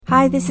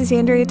Hi, this is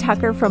Andrea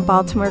Tucker from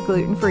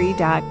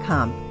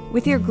BaltimoreGlutenFree.com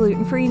with your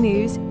gluten-free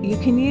news you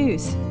can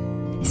use.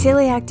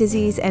 Celiac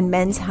disease and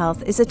men's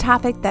health is a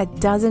topic that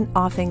doesn't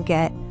often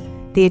get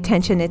the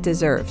attention it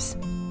deserves.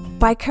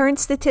 By current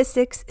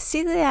statistics,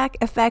 celiac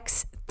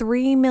affects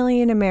 3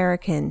 million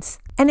Americans,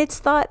 and it's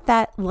thought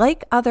that,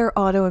 like other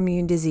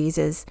autoimmune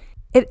diseases,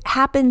 it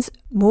happens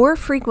more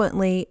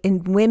frequently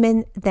in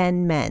women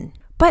than men.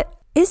 But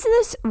is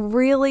this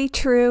really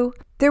true?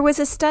 There was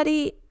a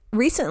study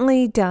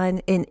recently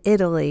done in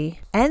Italy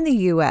and the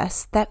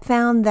US that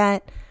found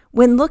that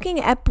when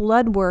looking at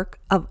blood work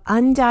of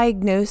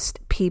undiagnosed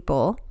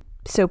people,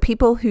 so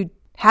people who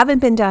haven't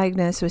been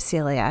diagnosed with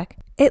celiac,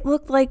 it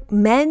looked like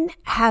men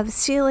have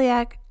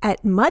celiac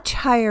at much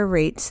higher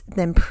rates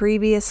than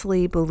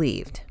previously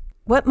believed.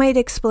 What might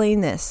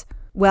explain this?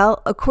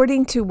 Well,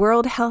 according to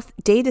World Health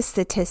data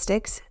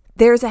statistics,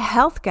 there's a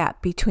health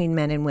gap between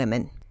men and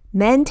women.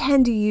 Men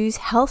tend to use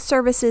health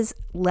services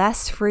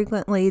less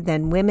frequently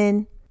than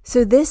women.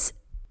 So this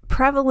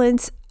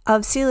prevalence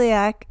of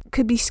celiac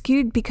could be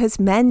skewed because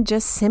men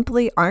just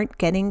simply aren't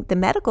getting the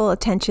medical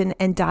attention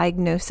and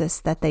diagnosis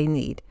that they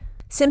need.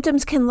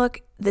 Symptoms can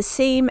look the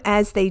same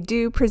as they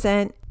do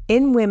present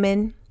in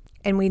women,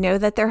 and we know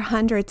that there are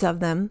hundreds of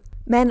them.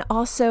 Men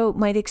also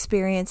might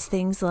experience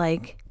things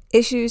like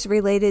issues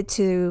related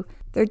to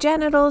their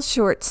genitals,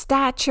 short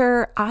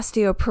stature,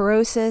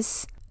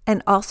 osteoporosis,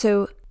 and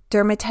also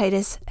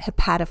dermatitis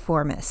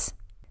herpetiformis.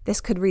 This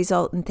could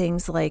result in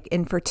things like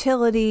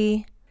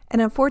infertility,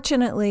 and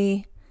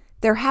unfortunately,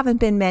 there haven't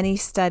been many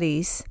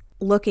studies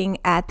looking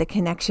at the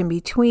connection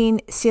between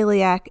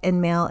celiac and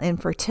male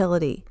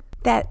infertility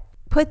that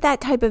put that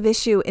type of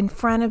issue in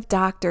front of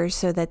doctors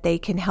so that they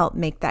can help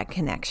make that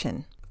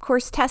connection. Of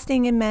course,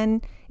 testing in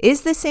men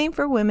is the same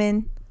for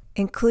women,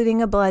 including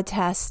a blood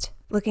test,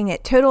 looking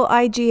at total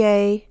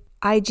IgA,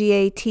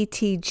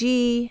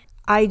 IgA-TTG,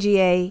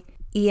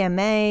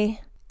 IgA-EMA,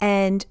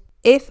 and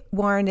if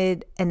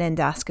warranted, an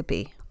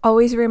endoscopy.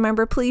 Always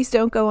remember, please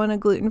don't go on a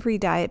gluten-free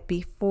diet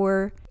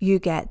before you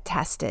get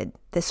tested.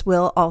 This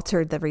will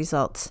alter the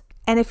results.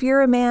 And if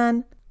you're a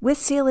man with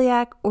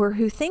celiac or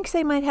who thinks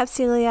they might have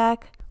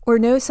celiac or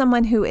know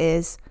someone who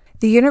is,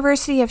 the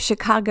University of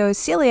Chicago's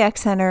Celiac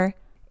Center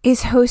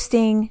is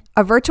hosting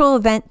a virtual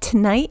event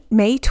tonight,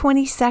 May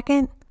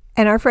 22nd,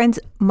 and our friends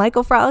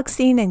Michael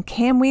Frolickstein and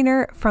Cam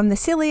Wiener from the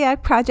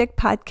Celiac Project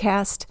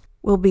podcast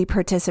will be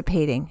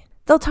participating.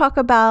 They'll talk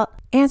about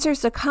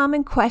answers to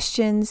common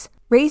questions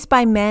raised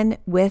by men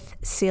with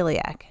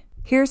celiac.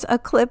 Here's a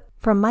clip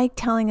from Mike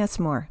telling us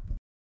more.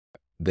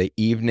 The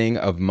evening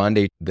of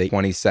Monday, the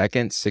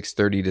 22nd,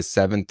 6:30 to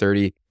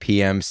 7:30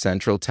 p.m.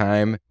 Central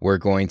Time, we're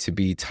going to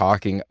be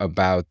talking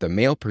about the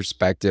male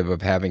perspective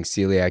of having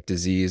celiac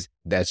disease.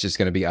 That's just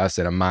going to be us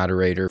and a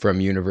moderator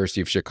from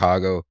University of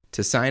Chicago.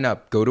 To sign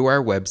up, go to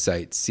our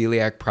website,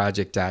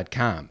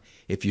 celiacproject.com.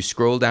 If you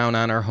scroll down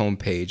on our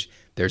homepage,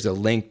 there's a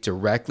link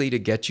directly to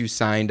get you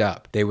signed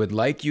up. They would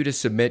like you to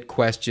submit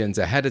questions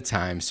ahead of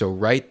time, so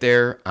right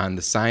there on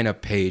the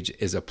sign-up page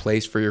is a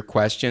place for your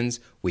questions.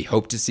 We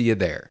hope to see you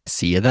there.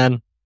 See you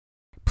then.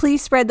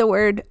 Please spread the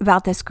word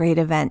about this great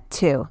event,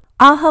 too.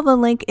 I'll have a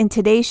link in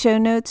today's show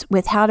notes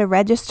with how to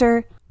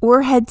register,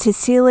 or head to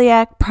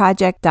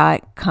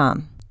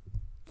celiacproject.com.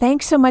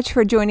 Thanks so much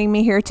for joining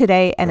me here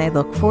today, and I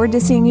look forward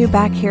to seeing you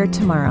back here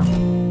tomorrow.